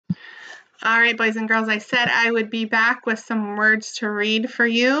All right, boys and girls, I said I would be back with some words to read for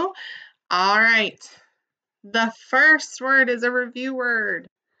you. All right. The first word is a review word.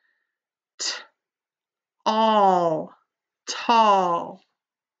 All, tall.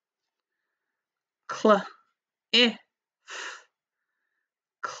 If,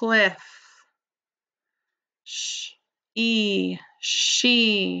 cliff. She.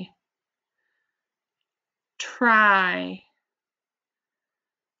 Try.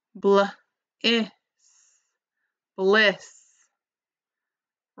 Bliss.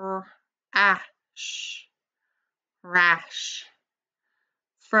 Ash. Rash.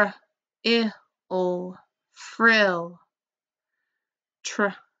 Frill.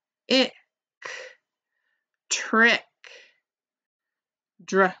 Trick. Drip.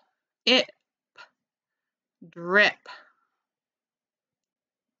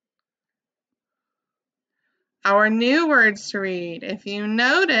 Our new words to read. If you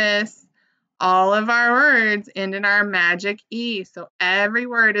notice, all of our words end in our magic E. So every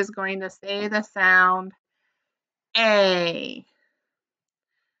word is going to say the sound A.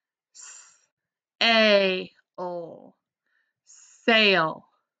 Sail.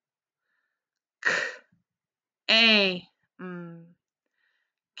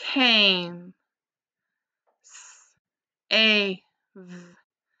 Came.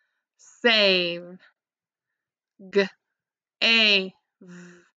 Save.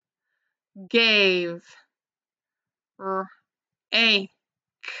 Gave.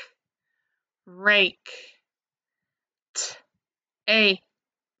 Rake.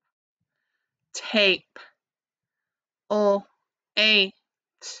 Tape.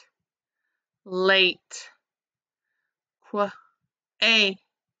 Late.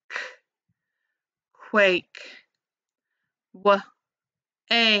 Quake.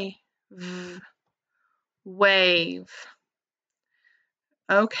 Wave.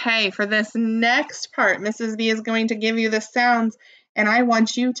 Okay, for this next part, Mrs. B is going to give you the sounds, and I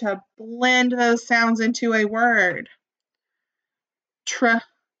want you to blend those sounds into a word. Train.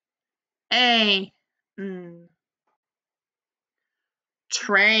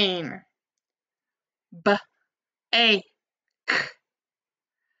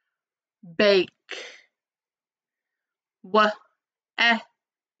 Bake.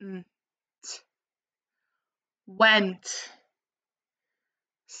 Went.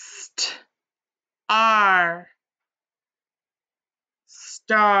 Star.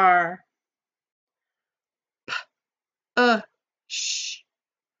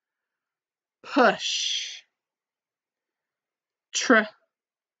 Push. Try.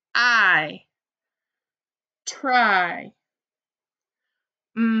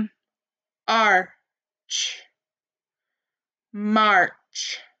 Arch.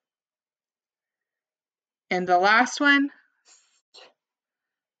 March. And the last one,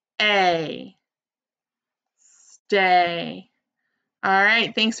 stay. All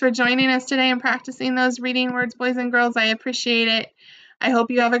right, thanks for joining us today and practicing those reading words, boys and girls. I appreciate it. I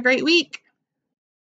hope you have a great week.